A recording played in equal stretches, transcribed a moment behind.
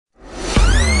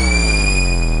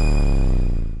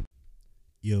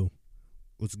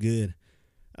What's good?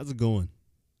 How's it going?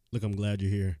 Look, I'm glad you're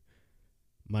here.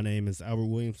 My name is Albert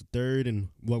Williams III, and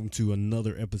welcome to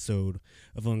another episode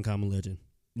of Uncommon Legend.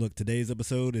 Look, today's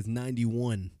episode is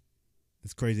 91.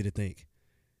 It's crazy to think.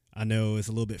 I know it's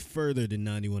a little bit further than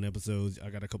 91 episodes.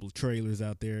 I got a couple of trailers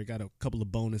out there. I got a couple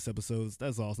of bonus episodes.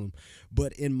 That's awesome.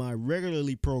 But in my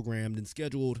regularly programmed and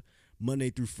scheduled Monday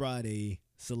through Friday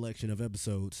selection of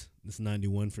episodes, it's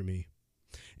 91 for me.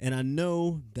 And I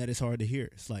know that it's hard to hear.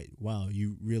 It's like, wow,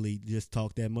 you really just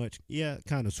talk that much? Yeah,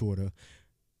 kind of, sort of.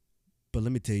 But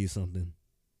let me tell you something.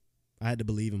 I had to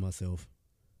believe in myself.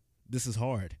 This is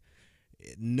hard.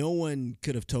 No one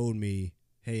could have told me,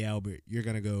 hey, Albert, you're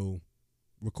going to go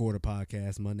record a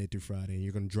podcast Monday through Friday and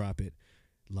you're going to drop it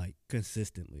like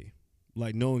consistently.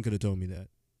 Like no one could have told me that.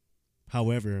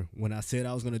 However, when I said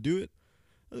I was going to do it,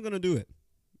 I was going to do it.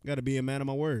 Got to be a man of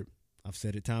my word. I've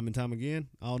said it time and time again.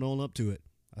 I'll own up to it.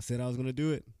 I said I was going to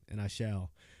do it, and I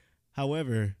shall.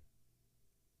 However,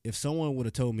 if someone would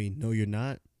have told me, no, you're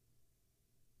not,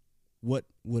 what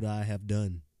would I have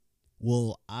done?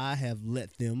 Will I have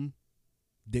let them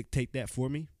dictate that for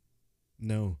me?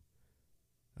 No,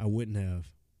 I wouldn't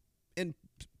have. And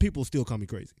people still call me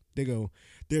crazy. They go,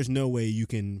 there's no way you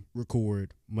can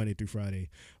record Monday through Friday.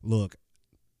 Look,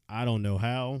 I don't know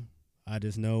how. I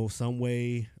just know some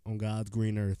way on God's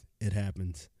green earth it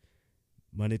happens.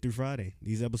 Monday through Friday,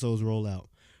 these episodes roll out.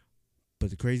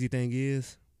 But the crazy thing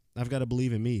is, I've got to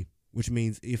believe in me, which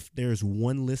means if there's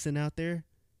one listen out there,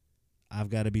 I've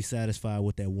got to be satisfied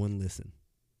with that one listen.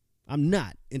 I'm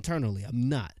not. Internally, I'm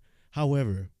not.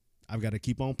 However, I've got to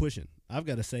keep on pushing. I've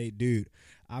got to say, dude,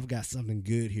 I've got something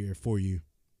good here for you.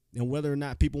 And whether or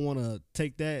not people want to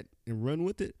take that and run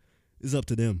with it is up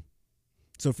to them.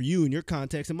 So for you in your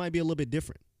context, it might be a little bit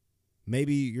different.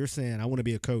 Maybe you're saying, I want to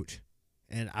be a coach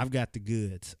and I've got the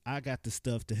goods. I got the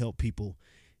stuff to help people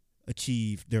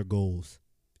achieve their goals.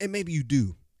 And maybe you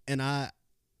do. And I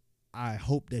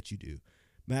hope that you do.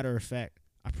 Matter of fact,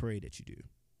 I pray that you do.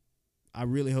 I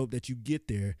really hope that you get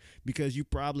there because you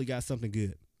probably got something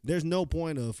good. There's no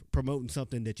point of promoting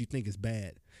something that you think is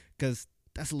bad because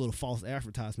that's a little false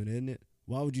advertisement, isn't it?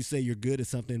 Why would you say you're good at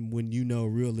something when you know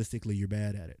realistically you're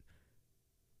bad at it?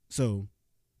 So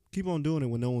keep on doing it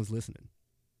when no one's listening.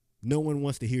 No one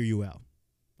wants to hear you out.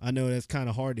 I know that's kind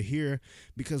of hard to hear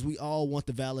because we all want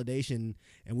the validation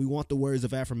and we want the words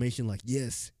of affirmation like,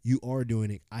 yes, you are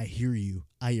doing it. I hear you.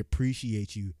 I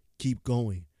appreciate you. Keep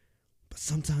going. But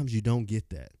sometimes you don't get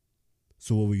that.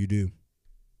 So what will you do?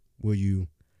 Will you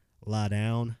lie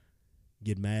down,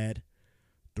 get mad,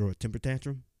 throw a temper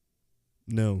tantrum?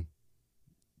 No.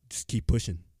 Just keep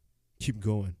pushing. Keep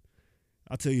going.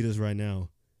 I'll tell you this right now.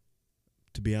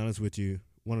 To be honest with you,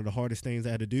 one of the hardest things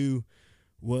I had to do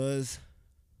was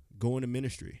go into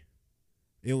ministry.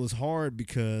 It was hard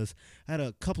because I had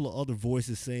a couple of other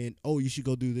voices saying, oh, you should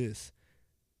go do this.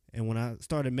 And when I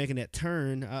started making that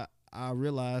turn, I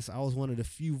realized I was one of the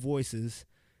few voices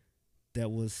that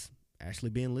was actually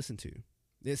being listened to.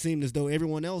 It seemed as though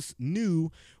everyone else knew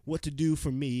what to do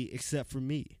for me except for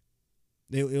me.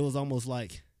 It was almost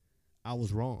like I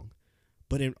was wrong.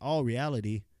 But in all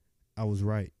reality, I was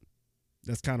right.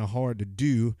 That's kind of hard to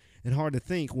do and hard to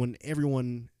think when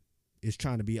everyone is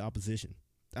trying to be opposition.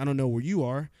 I don't know where you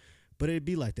are, but it'd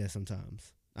be like that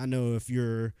sometimes. I know if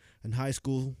you're in high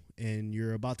school and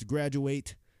you're about to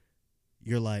graduate,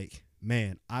 you're like,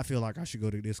 man, I feel like I should go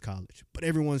to this college. But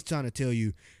everyone's trying to tell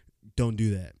you, don't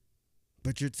do that.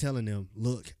 But you're telling them,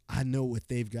 look, I know what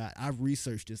they've got. I've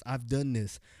researched this. I've done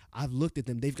this. I've looked at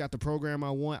them. They've got the program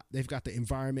I want. They've got the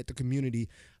environment, the community,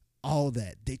 all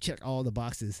that. They check all the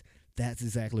boxes. That's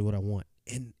exactly what I want.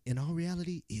 And in all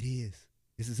reality, it is.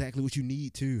 It's exactly what you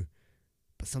need too.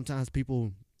 But sometimes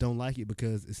people don't like it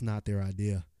because it's not their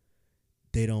idea.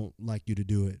 They don't like you to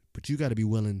do it. But you got to be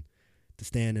willing to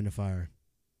stand in the fire.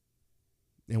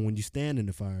 And when you stand in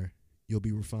the fire, you'll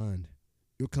be refined.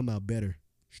 You'll come out better,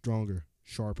 stronger,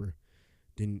 sharper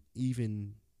than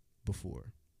even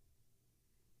before.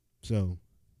 So,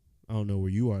 I don't know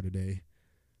where you are today.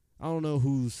 I don't know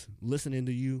who's listening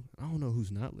to you. I don't know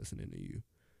who's not listening to you.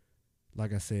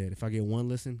 Like I said, if I get one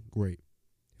listen, great.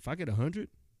 If I get 100,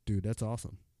 dude, that's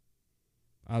awesome.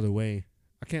 Either way,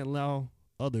 I can't allow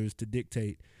others to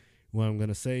dictate what I'm going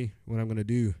to say, what I'm going to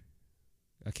do.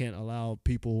 I can't allow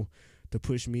people to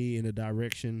push me in a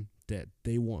direction that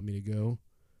they want me to go,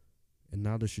 and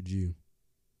neither should you.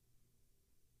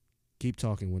 Keep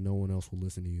talking when no one else will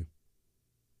listen to you.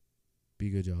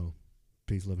 Be good, y'all.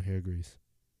 Peace, love, and hair grease.